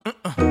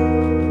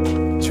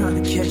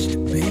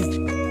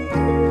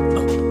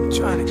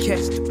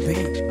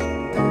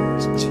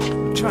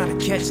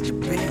catch the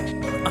beat.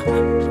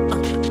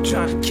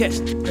 Trying to catch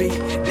the beat.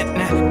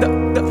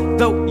 Now,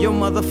 throw your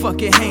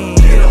motherfucking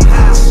hands. Get 'em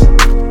high.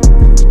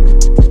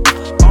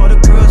 All the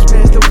girls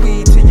pass the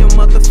weed to your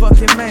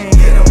motherfucking man.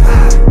 Get 'em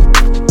high.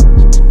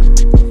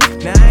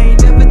 Now I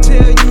ain't never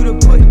tell you to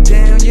put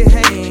down your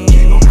hands.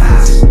 Get 'em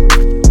high.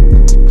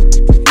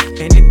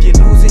 And if you're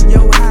losing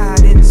your high,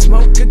 then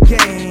smoke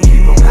again.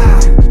 Get 'em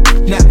high.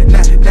 Nah,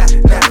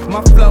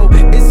 my flow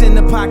is in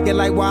the pocket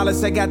like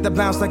Wallace. I got the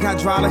bounce like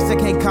hydraulics. I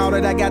can't call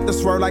it, I got the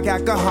swirl like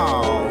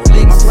alcohol.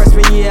 My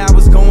freshman year, I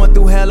was going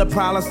through hella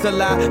problems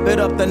till I bit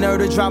up the nerve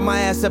to drop my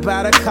ass up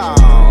out of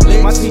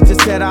college. My teacher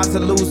said I was a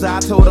loser. I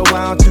told her,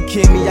 why don't you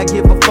kill me? I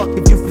give a fuck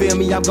if you feel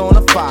me, I'm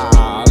gonna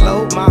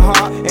follow my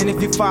heart. And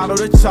if you follow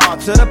the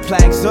charts or the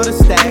plaques or the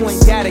stacks, you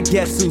ain't gotta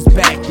guess who's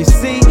back. You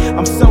see,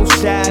 I'm so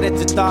shy that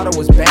you thought I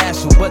was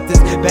bashful, but this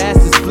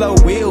bastard's flow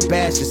will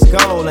bash your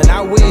skull. And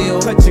I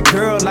will cut your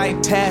girl like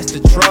past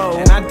the troll.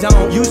 And I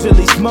don't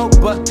usually smoke,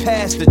 but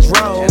past the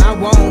dro. And I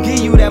won't give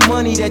you that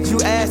money that you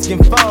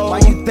asking for. Why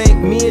you think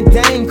me and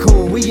Dane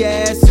cool? We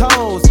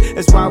assholes.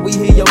 That's why we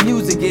hear your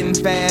music getting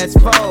fast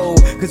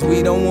forward, cause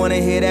we don't wanna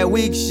hear that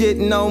weak shit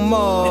no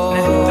more.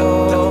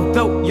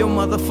 Throw your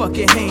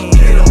motherfucking hands.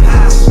 Get 'em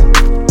high.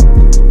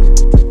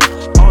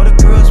 All the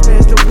girls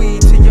pass the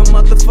weed to your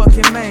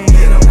motherfucking man.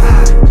 Get 'em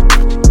high.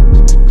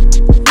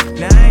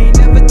 Now I ain't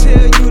never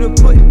tell you to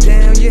put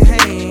down your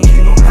hands.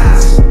 Get 'em high.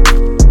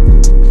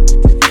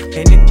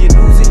 And if you're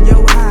losing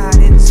your high,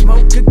 then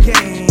smoke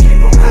again. Get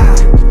 'em high.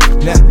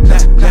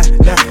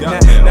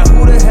 Now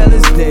who the hell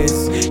is this?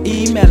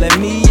 Emailing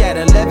me at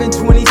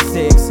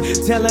 11:26,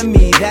 telling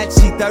me that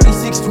she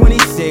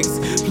 3626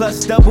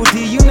 plus double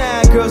D. You know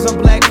how girls on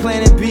Black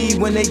Planet B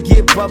when they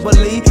get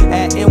bubbly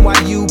at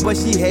NYU, but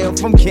she hailed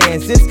from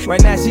Kansas.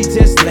 Right now she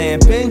just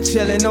lamping,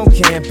 chilling on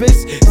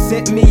campus.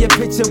 Sent me a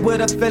picture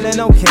with a feeling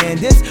on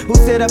Candace, who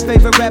said her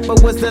favorite rapper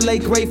was the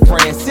late great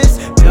Francis.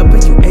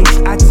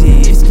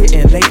 WHIT, it's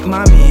getting late,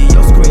 mommy.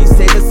 Your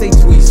screensaver say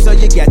tweet, so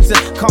you got to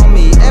call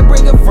me and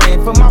bring a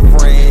friend for my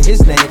friend.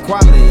 His name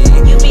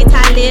Kwame. You mean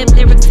Talib,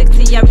 lyrics stick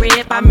to your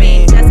rib. I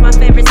mean, that's my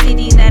favorite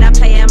CD that I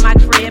play in my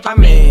crib. I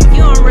mean,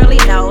 you don't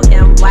really know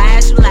him. Why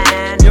is you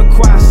lying? You're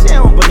quiet, she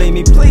don't believe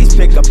me. Please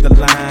pick up the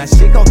line.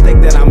 She gon'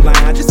 think that I'm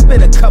lying. Just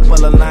spit a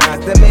couple of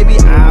lines, then maybe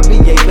I'll be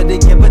able to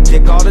give a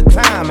dick all the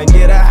time and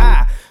get her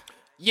high.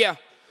 Yeah.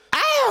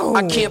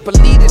 I can't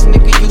believe this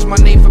nigga use my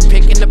name for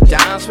picking up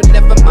dimes. But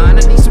never mind,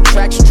 I need some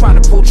tracks, you trying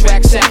to pull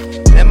tracks out.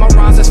 And my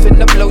rhymes is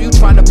finna blow, you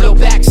trying to blow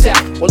backs out.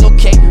 Well,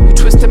 okay, you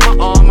twisted my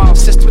arm, I'll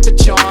assist with the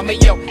charm. Hey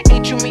yo,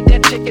 ain't you meet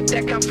that chick at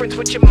that conference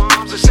with your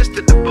mom's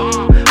sister, the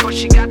bomb? But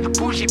she got the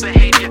bougie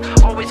behavior,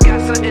 always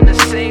got something to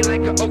say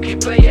like a okay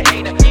player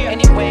hater.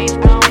 Anyways,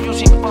 I don't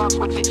usually fuck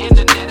with the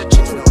internet. A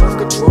chick's in birth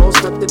control,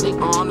 stuff in they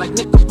arm like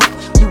nigga.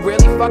 You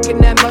really fucking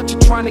that much, you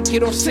trying to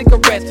get on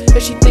cigarettes.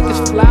 If she think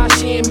it's fly,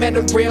 she ain't met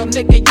a real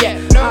nigga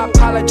yet. I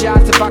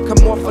apologize if I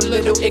come off a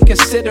little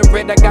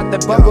inconsiderate. I got the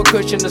bubble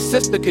cushion, the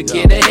sister could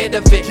get ahead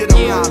of it. Get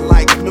 'em high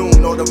like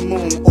noon or the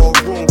moon or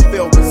room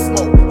filled with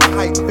smoke. A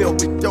hype filled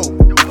with dope.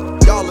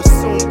 Y'all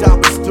assumed I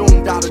was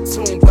doomed out of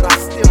tune, but I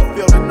still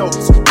feel the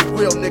notes. The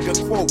real nigga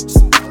quotes.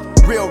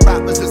 Real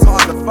rappers is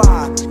hard to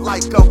find,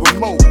 like a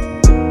remote.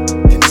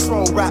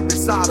 Control rap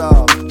is out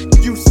of.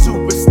 Used to,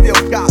 but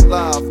still got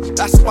love.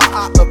 That's why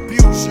I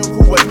abuse you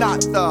who are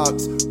not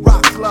thugs.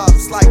 Rock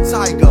clubs like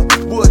Tiger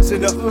Woods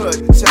in the hood.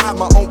 Should have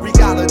my own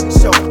reality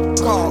show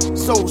called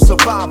Soul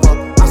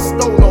Survivor. I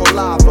stole on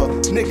lava,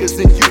 niggas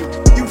and you.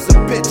 You's a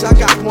bitch, I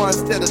got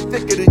ones that are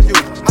thicker than you.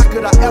 How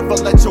could I ever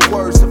let your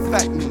words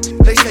affect me?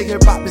 They say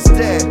hip hop is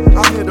dead,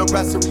 I'm here to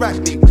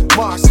resurrect me.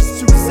 Marsh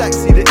is too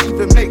sexy to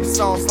even make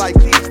songs like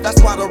these.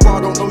 That's why the raw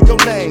don't know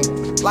your name.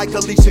 Like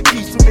Alicia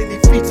Keys, too many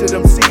featured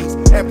MCs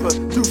and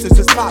producers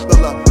is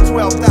popular.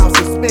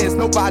 12,000 spins,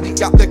 nobody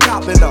got the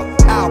copy of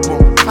album.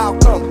 How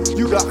come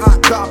you the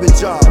hot garbage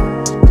job?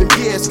 The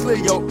years clear,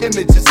 your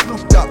image is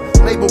looped up.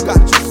 Label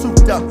got you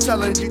souped up,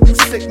 telling you you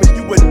sick when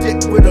you a dick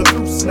with a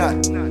loose nut.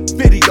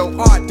 Video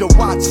hard to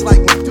watch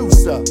like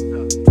Medusa.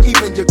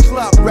 Even your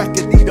club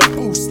record need a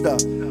booster.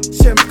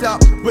 Chimped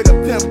up with a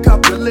pimp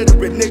cup,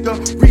 illiterate nigga.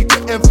 Read the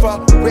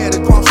info, red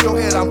across your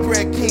head. I'm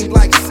Greg King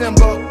like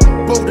Simba.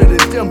 Voted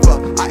in Denver.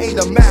 I ain't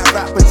a mad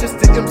rapper, just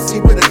an MC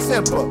with a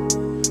temper.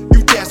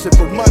 You dancing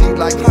for money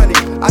like honey.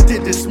 I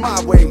did this my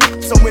way.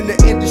 So when the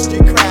industry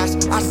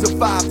crashed, I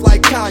survived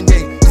like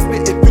Kanye.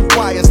 Spitting through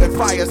wires and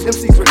fires,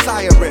 MCs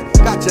retiring.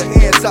 Got your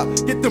hands up,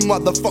 get the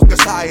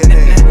motherfuckers higher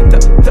than.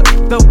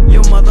 Throw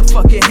your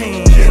motherfucking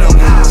hands. Get 'em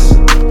high.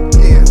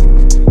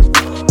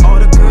 Yeah. All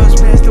the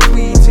girls pass the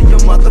weed to your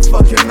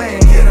motherfucking man.